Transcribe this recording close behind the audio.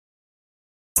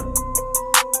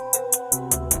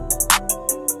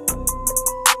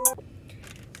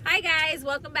Hi guys,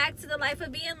 welcome back to the Life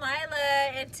of Being Lila,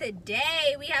 and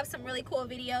today we have some really cool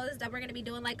videos that we're going to be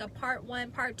doing like a part 1,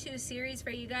 part 2 series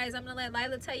for you guys. I'm going to let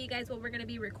Lila tell you guys what we're going to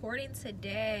be recording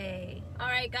today.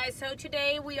 Alright guys, so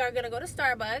today we are going to go to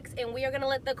Starbucks and we are going to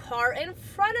let the car in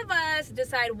front of us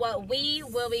decide what we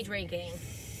will be drinking.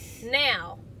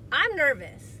 Now, I'm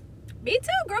nervous. Me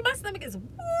too, girl, my stomach is whoop.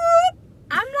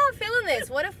 I'm not feeling this.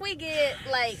 What if we get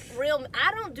like real,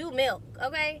 I don't do milk,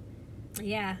 okay?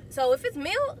 Yeah. So if it's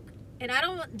milk, and I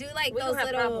don't do like those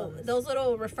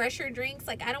little refresher drinks.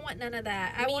 Like I don't want none of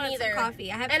that. I want some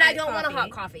coffee. I don't want a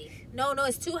hot coffee. No,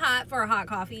 it's too hot for a hot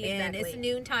coffee. Exactly. And it's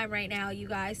noontime right now, you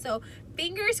guys. So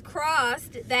fingers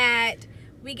crossed that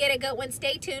we get a good one.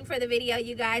 Stay tuned for the video,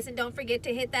 you guys, and don't forget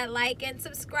to hit that like and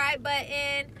subscribe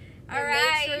button. All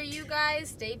right. Make sure you guys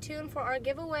stay tuned for our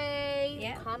giveaway.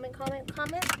 Yeah. Comment. Away.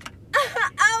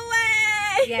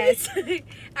 Yes.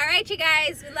 All right, you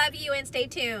guys. We love you and stay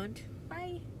tuned.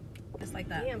 Bye. Just like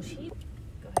that. Damn, she.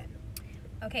 Go ahead.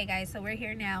 Okay, guys. So we're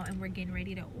here now and we're getting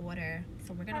ready to order.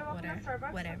 So we're gonna order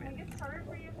whatever. Can I get started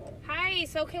for you? Hi.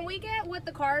 So can we get what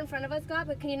the car in front of us got?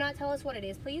 But can you not tell us what it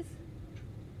is, please?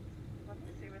 Let me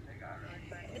see what they got really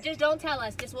quick. Just don't tell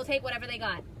us. Just we'll take whatever they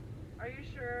got. Are you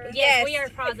sure? Yes, we are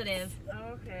positive.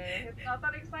 Okay. It's not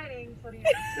that exciting, so do you...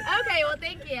 Okay, well,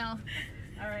 thank you.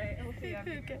 Alright, we'll see you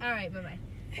after. Okay. All right, bye-bye.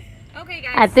 Okay,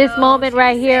 guys. At this moment she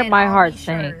right here, said, my "Are heart we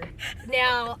sank." sure?"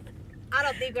 Now, I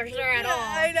don't think we're sure at all.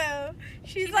 I know.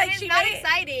 She's Like, like, it's not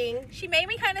exciting. She made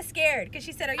me kind of scared because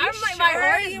she said, "Are you I'm sure like, my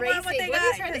heart is you want what racing. they Let me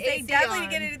got?" turn the 'Cause they AC definitely on.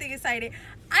 didn't get anything excited.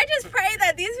 I just pray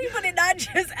that these people did not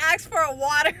just ask for a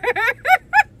water.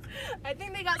 I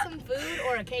think they got some food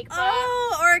or a cake pop.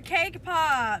 Oh, or a cake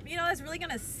pop. You know, that's really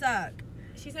gonna suck.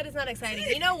 She said it's not exciting.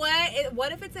 You know what?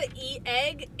 What if it's an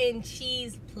egg and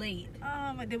cheese plate?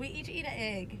 Did we each eat an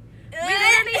egg? We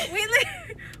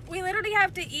We literally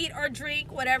have to eat or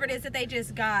drink whatever it is that they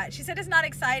just got. She said it's not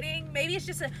exciting. Maybe it's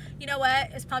just you know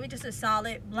what? It's probably just a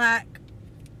solid black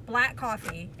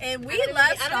coffee. And we love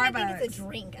Starbucks. I don't even think it's a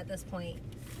drink at this point.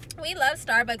 We love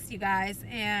Starbucks, you guys,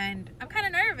 and I'm kind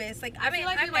of nervous. Like, I mean, feel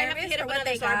like we I'm might have to nervous hit for up what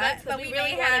they another got, Starbucks, but we we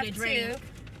really may have wanted a drink.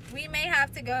 We may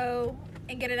have to go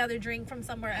and get another drink from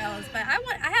somewhere else. But I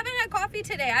haven't had coffee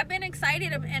today. I've been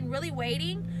excited and really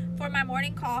waiting for my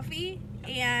morning coffee,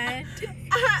 and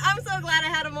I'm so glad I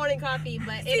had a morning coffee,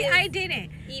 but see, I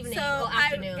didn't. Evening, so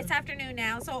afternoon. It's afternoon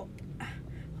now, so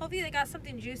hopefully they got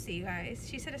something juicy, you guys.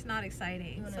 She said it's not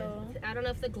exciting, so I don't know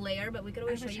if the glare, but we could I'm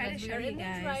always gonna show try you to guys. show you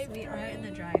guys. We are in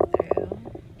the drive-thru.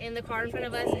 drive-thru. And the car in front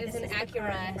of us is an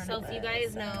Acura, so if you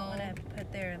guys I don't know, want to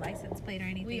put their license plate or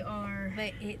anything. we are.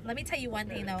 But let me tell you one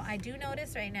thing though. I do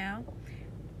notice right now,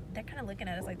 they're kind of looking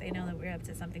at us like they know that we're up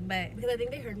to something. But Because I think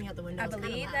they heard me out the window. I It's kinda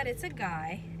believe loud. that it's a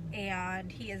guy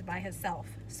and he is by himself.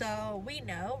 So we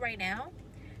know right now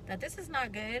that this is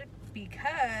not good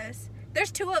because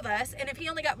there's 2 of us, and if he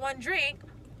only got 1 drink,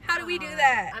 how do we do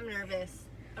that? I'm nervous.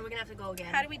 Are we gonna have to go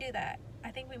again? How do we do that?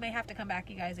 I think we may have to come back,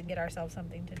 you guys, and get ourselves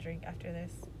something to drink after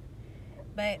this.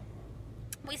 But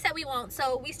we said we won't,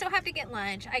 so we still have to get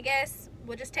lunch. I guess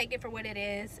we'll just take it for what it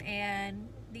is, and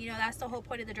you know, that's the whole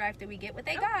point of the drive-thru. We get what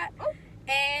they got.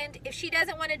 And if she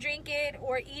doesn't want to drink it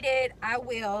or eat it, I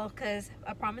will, because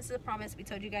a promise is a promise. We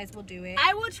told you guys we'll do it.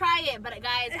 I will try it, but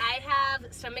guys, I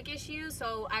have stomach issues,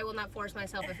 so I will not force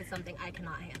myself if it's something I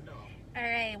cannot handle. All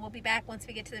right, we'll be back once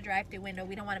we get to the drive-thru window.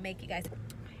 We don't want to make you guys.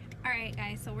 All right,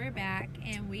 guys, so we're back,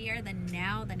 and we are the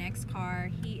next car.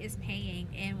 He is paying,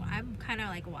 and I'm kind of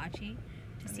like watching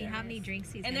to see how many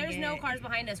drinks he's And gonna there's get. no cars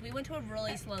behind us. We went to a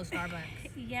really slow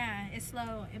Starbucks. Yeah, it's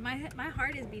slow, and my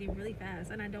heart is beating really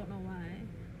fast, and I don't know why.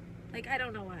 Like, I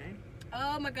don't know why.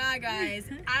 Oh my god, guys.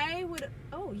 I would.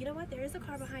 Oh, you know what? There is a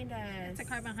car behind us. It's a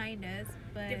car behind us,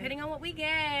 but Depending on what we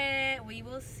get, we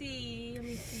will see. Let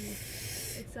me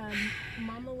see. It's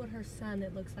mama with her son,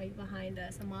 it looks like, behind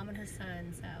us. A mom and her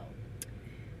son, so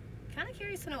kind of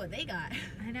curious to know what they got.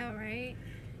 I know, right?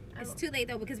 It's too late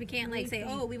though, because we can't like say,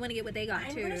 oh, we want to get what they got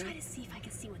I'm too. gonna try to see if I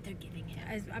can see what they're giving him.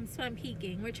 I'm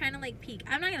peeking. We're trying to like peek.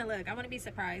 I'm not gonna look. I want to be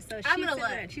surprised. So I'm she's gonna sitting look.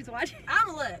 there. She's watching. I'm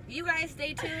gonna look. You guys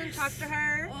stay tuned. Talk to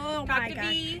her. Oh Talk my to God.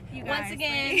 B. You Once guys,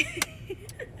 again.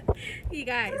 You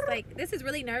guys, like, this is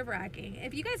really nerve-wracking.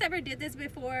 If you guys ever did this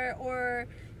before, or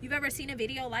you've ever seen a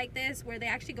video like this where they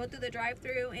actually go through the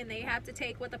drive-thru and they have to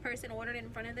take what the person ordered in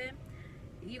front of them,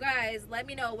 you guys let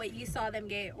me know what you saw them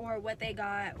get or what they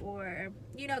got, or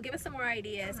you know, give us some more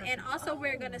ideas. And also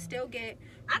we're gonna still get,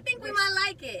 I think we might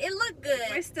like it. It looked good.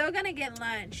 we're still gonna get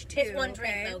lunch too. It's one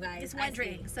drink though, guys. It's one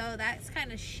drink, so that's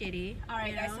kind of shitty. All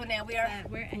right, you guys, know? so now we are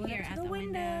But we're pulling here up at to the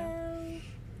window. window.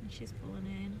 And she's pulling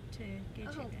in. to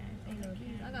get you guys.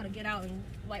 I gotta get out and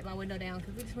wipe my window down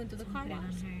because we just went through the car wash.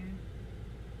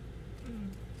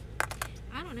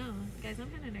 I don't know, guys. I'm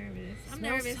kind of nervous. I'm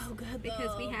Smells nervous so good,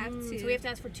 because we have to. So we have to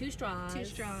ask for 2 straws. 2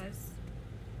 straws.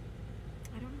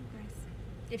 I don't know, guys.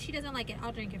 If she doesn't like it,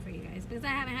 I'll drink it for you guys because I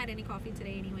haven't had any coffee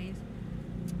today, anyways.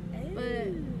 Ooh.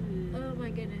 But oh my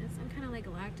goodness, I'm kind of like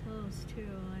lactose too.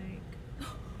 Like,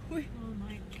 oh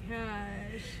my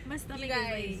gosh, my stomach You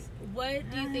guys, is like. what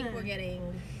do you think we're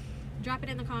getting? Drop it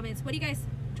in the comments. What do you guys?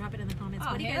 Drop it in the comments.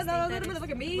 Oh, What do you guys hell think no, that is?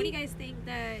 motherfucking bee. What do you guys think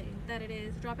that it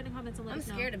is? Drop it in the comments and let I'm us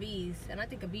know. scared of bees, and I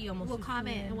think a bee almost. We'll is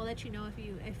comment cool. and we'll let you know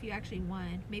if you actually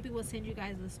won. Maybe we'll send you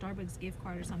guys a Starbucks gift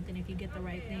card or something if you get the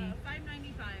right thing.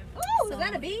 $5.95. Ooh, So is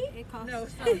that a bee? It cost No,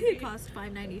 it's not a bee. it cost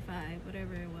 $5.95,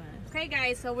 whatever it was. Okay,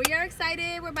 guys, so we are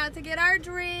excited. We're about to get our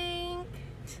drink.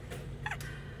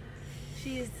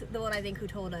 She's the one I think who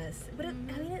told us, but I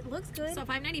mean, it looks good. So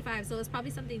 $5.95, so it's probably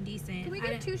something decent. Can we I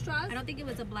get 2 straws? don't think it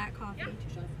was a black coffee. Yeah, 2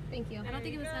 straws. Thank you. I don't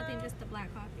think it was nothing, just a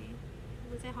black coffee.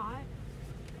 Was it hot?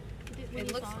 When It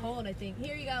you looks saw cold, I think.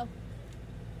 Here you go.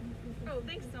 Oh,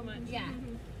 thanks so much. Yeah.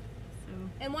 So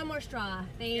And 1 more straw.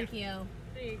 Thank you.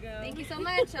 There you go. Thank you so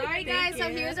much. All right, guys. So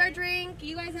you. here's our drink.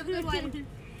 You guys have a good one.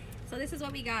 So this is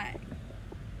what we got.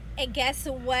 And guess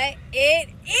what it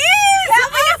is?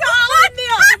 It's almond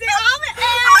milk. Is it almond?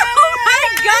 Oh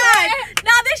my god!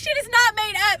 Now this shit is not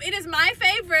made up. It is my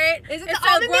favorite. Is it it's the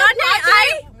almond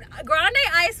milk grande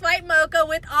ice white mocha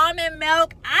with almond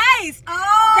milk ice.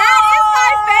 Oh! That is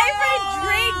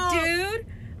my favorite drink,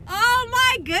 dude. Oh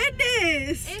my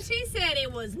goodness. And she said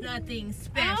it was nothing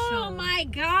special. Oh my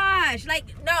gosh. Like,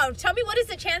 no, tell me what is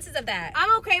the chances of that?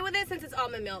 I'm okay with it since it's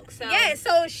almond milk. So Yeah,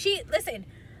 so listen,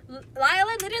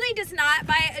 Lila literally does not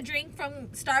buy a drink from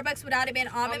Starbucks without it being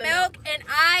almond milk. And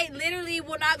I literally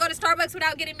will not go to Starbucks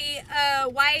without getting me a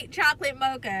white chocolate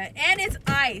mocha. And it's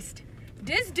iced.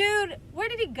 This dude, where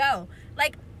did he go?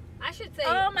 Like, I should say.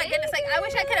 oh my goodness, like, I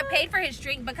wish I could have paid for his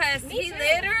drink because Me he too.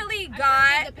 literally I got,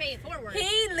 had to pay it forward.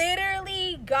 he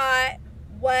literally got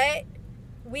what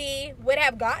we would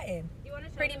have gotten. You wanna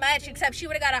show Pretty them much, something? except she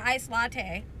would have got an iced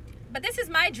latte. But this is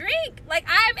my drink. Like,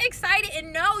 I'm excited.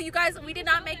 And no, you guys, we did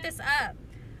not make this up.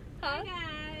 Hi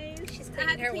guys. She's I cleaning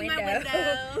had to her clean window. my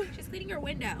window. She's cleaning her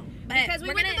window. But Because we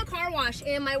we're went gonna, to the car wash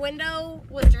and my window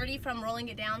was dirty from rolling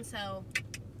it down, so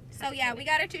yeah, we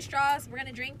got our 2 straws. We're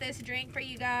gonna drink this drink for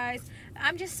you guys.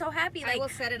 I'm just so happy. Like, I will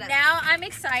set it up. now I'm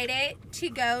excited to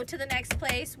go to the next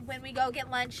place when we go get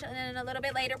lunch, and then a little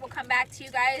bit later we'll come back to you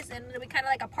guys, and it'll be kind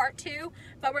of like a part 2.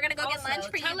 But we're gonna go get lunch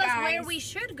for you guys. Tell us where we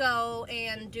should go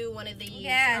and do one of these.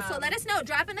 Yeah, so let us know.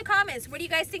 Drop in the comments. Where do you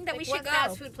guys think that we should what go?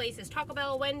 fast food places? Taco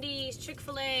Bell, Wendy's,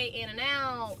 Chick-fil-A,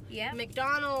 In-N-Out, Yeah.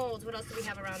 McDonald's. What else do we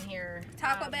have around here?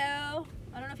 Taco Bell.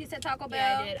 I don't know if you said Taco Bell.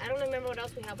 Yeah, I did. I don't remember what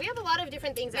else we have. We have a lot of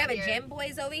different things We out have a here. Gym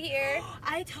Boys over here.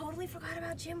 I totally forgot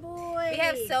about Gym Boys. We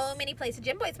have so many places.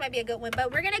 Gym Boys might be a good one, but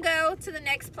we're gonna go to the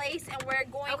next place and we're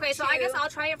going Okay, so I guess I'll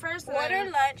try it first. and order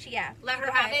then lunch. Yeah, let her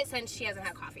go have ahead. it since she hasn't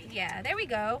had coffee. Yeah, there we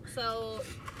go. So,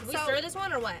 we So- stir this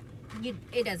one or what?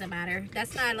 It doesn't matter.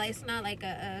 That's not like, it's not like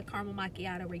a caramel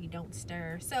macchiato where you don't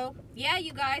stir. So yeah,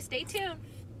 you guys stay tuned.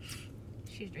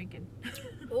 She's drinking.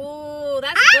 Ooh,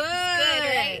 that's Good,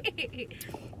 good. right?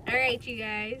 All right, you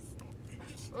guys.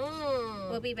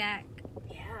 We'll be back.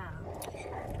 Yeah.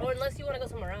 Or unless you want to go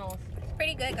somewhere else. It's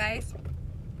pretty good, guys.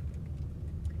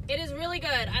 It is really good.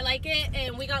 I like it,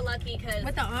 and we got lucky because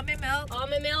With the almond milk.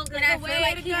 almond milk is And I the feel way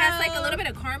like to he go. has like a little bit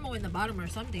of caramel in the bottom or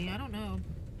something. I don't know,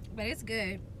 but it's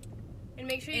good. And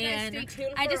make sure you guys And stay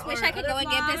tuned. I just for wish our I could go other and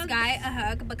give this vlogs. guy a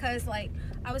hug because like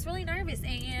I was really nervous,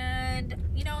 and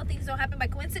you know, things don't happen by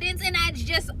coincidence, and it's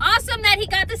just awesome that he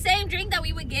got the same drink that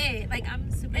we would get. Like, I'm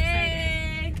super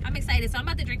excited. I'm excited, so I'm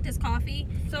about to drink this coffee.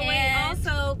 So wait, and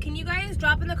also, can you guys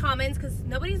drop in the comments, because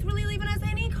nobody's really leaving us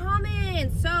any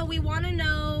comments. So we want to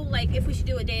know, like, if we should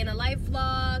do a day in a life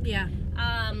vlog. yeah,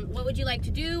 What would you like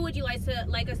to do? Would you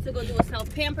like us to go do a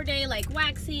self-pamper day, like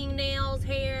waxing, nails,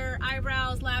 hair,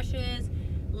 eyebrows, lashes?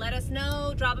 Let us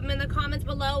know. Drop them in the comments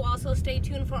below. Also, stay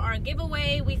tuned for our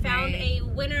giveaway. We found a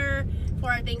winner for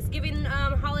our Thanksgiving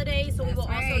holiday, so we will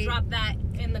also drop that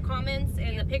in the comments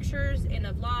and the pictures in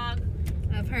a vlog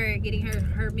of her getting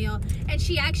her meal. And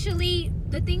she actually,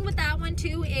 the thing with that one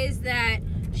too is that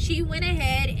she went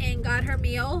ahead and got her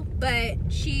meal, but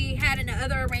she had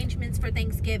other arrangements for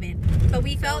Thanksgiving. But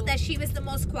we felt that she was the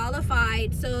most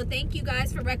qualified. So thank you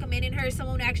guys for recommending her.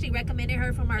 Someone actually recommended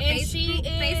her from our Facebook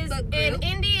group. in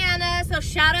Indiana, so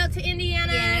shout out to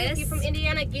Indiana. Yes. If you're from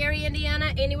Indiana, Gary,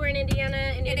 Indiana, anywhere in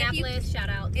Indiana, Indianapolis, shout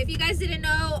out. If you guys didn't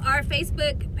know, our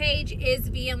Facebook page is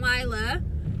V and Lila.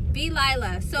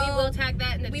 Lila. So we will tag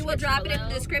that in the we will drop it in the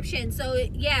below. description. So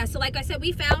yeah, so like I said,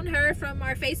 we found her from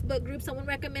our Facebook group. Someone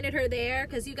recommended her there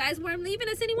because you guys weren't leaving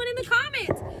us anyone in the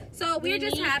comments. So we're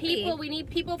just need happy. People. We need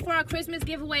people for our Christmas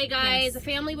giveaway, guys. Yes. A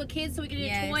family with kids, so we can do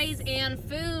Yes. toys and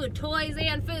food. Toys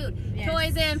and food. Yes.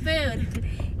 Toys and food.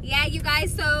 Yeah, you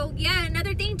guys. So yeah,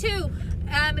 another thing too.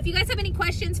 If you guys have any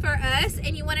questions for us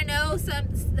and you want to know some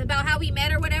about how we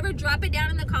met or whatever, drop it down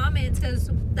in the comments because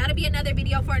that'll be another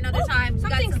video for another time.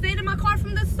 Something stayed in my car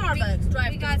from the Starbucks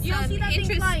drive. We got you don't some see that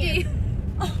thing flying. interesting.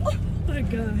 Oh my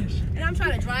gosh! And I'm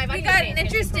trying to drive. We got an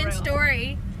interesting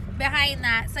story behind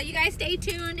that. So you guys stay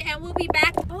tuned and we'll be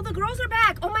back. Oh, the girls are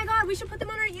back. Oh my god, we should put them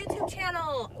on our YouTube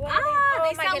channel. They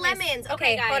my sell goodness. lemons.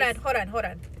 Okay, guys. hold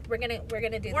on. We're gonna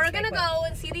do this. We're right gonna quick. go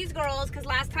and see these girls because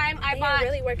last time I They bought are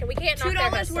really working. We can't knock their $2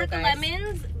 hustle, worth of guys.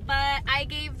 lemons, but I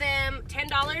gave them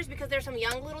 $10 because they're some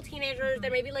young little teenagers.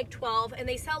 They're maybe like 12, and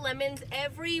they sell lemons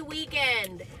every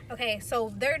weekend. Okay,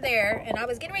 so they're there, and I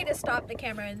was getting ready to stop the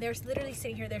camera, and they're literally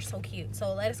sitting here. They're so cute.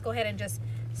 So let us go ahead and just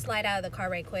slide out of the car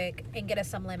right quick and get us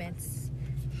some lemons.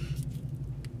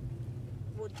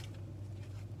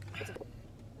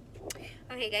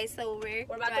 Okay, guys, so we're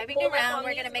about to driving pull up around. on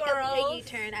We're gonna these make a girls.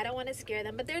 U-turn. I don't want to scare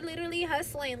them, but they're literally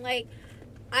hustling.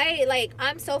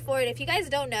 I'm so for it. If you guys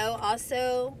don't know,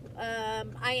 also,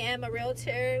 I am a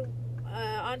realtor,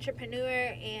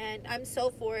 entrepreneur, and I'm so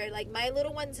for it. Like, my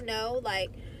little ones know, like,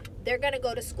 they're gonna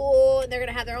go to school and they're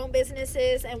gonna have their own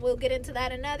businesses, and we'll get into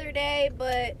that another day.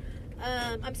 But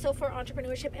I'm so for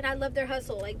entrepreneurship, and I love their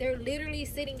hustle. Like, they're literally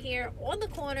sitting here on the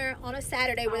corner on a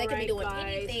Saturday where they can be doing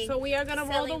anything. So we are gonna roll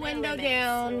the selling their window lemons.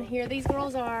 down. So- Here these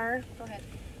girls are. Go ahead.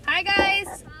 Hi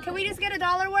guys, can we just get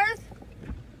 $1 worth?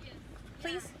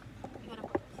 Please.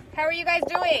 How are you guys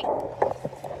doing?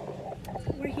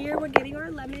 We're here. We're getting our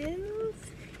lemons.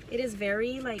 It is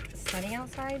very sunny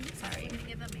outside. Sorry.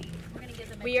 We're gonna give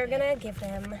them. We are gonna give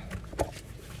them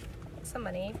some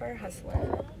money for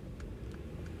hustling.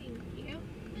 Thank you.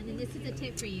 And then this is a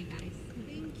tip for you guys.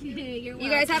 Thank you. You're welcome.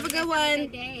 You guys have a good one.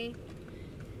 Good day.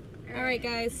 All right,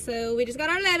 guys. So we just got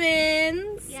our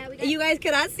lemons. Yeah, we got. You guys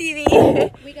cannot see these.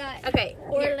 We got Okay.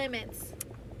 4 here. lemons.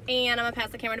 And I'm gonna pass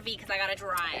the camera to V because I gotta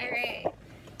drive. All right.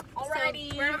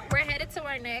 Alrighty. So we're headed to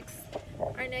our next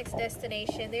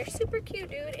destination. They're super cute,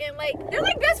 dude, and They're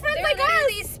like best friends they're like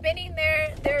literally us. spinning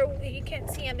their you can't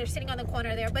see them. They're sitting on the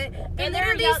corner there, but And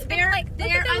they're they're spinning, they're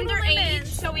look at the little underage,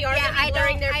 lemons. so we are Yeah, gonna be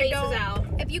blurring their I faces don't- out.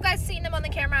 If you guys seen them on the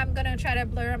camera, I'm gonna try to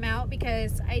blur them out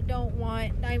because I don't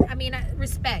want. I mean,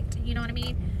 respect. You know what I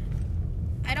mean?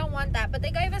 I don't want that. But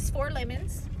they gave us 4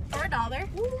 lemons for $1.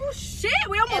 Oh shit!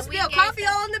 We almost And we spilled gave coffee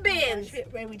them- all in the bins.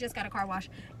 We just got a car wash,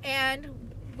 and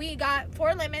we got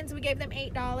 4 lemons. We gave them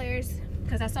 $8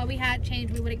 because that's all we had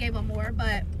change. We would have gave them more,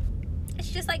 but it's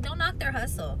just like, don't knock their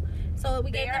hustle. So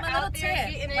we They gave them are a little out there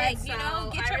tip, getting it, like, so get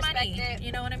I your respect money. it.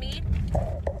 You know what I mean?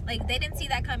 Like, they didn't see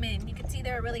that come in. You could see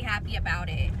they were really happy about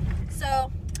it.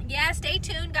 So yeah, stay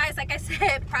tuned, guys. Like I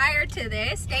said prior to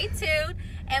this, stay tuned,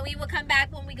 and we will come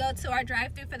back when we go to our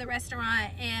drive-thru for the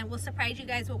restaurant, and we'll surprise you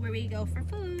guys with where we go for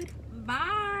food.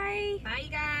 Bye. Bye, you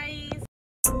guys.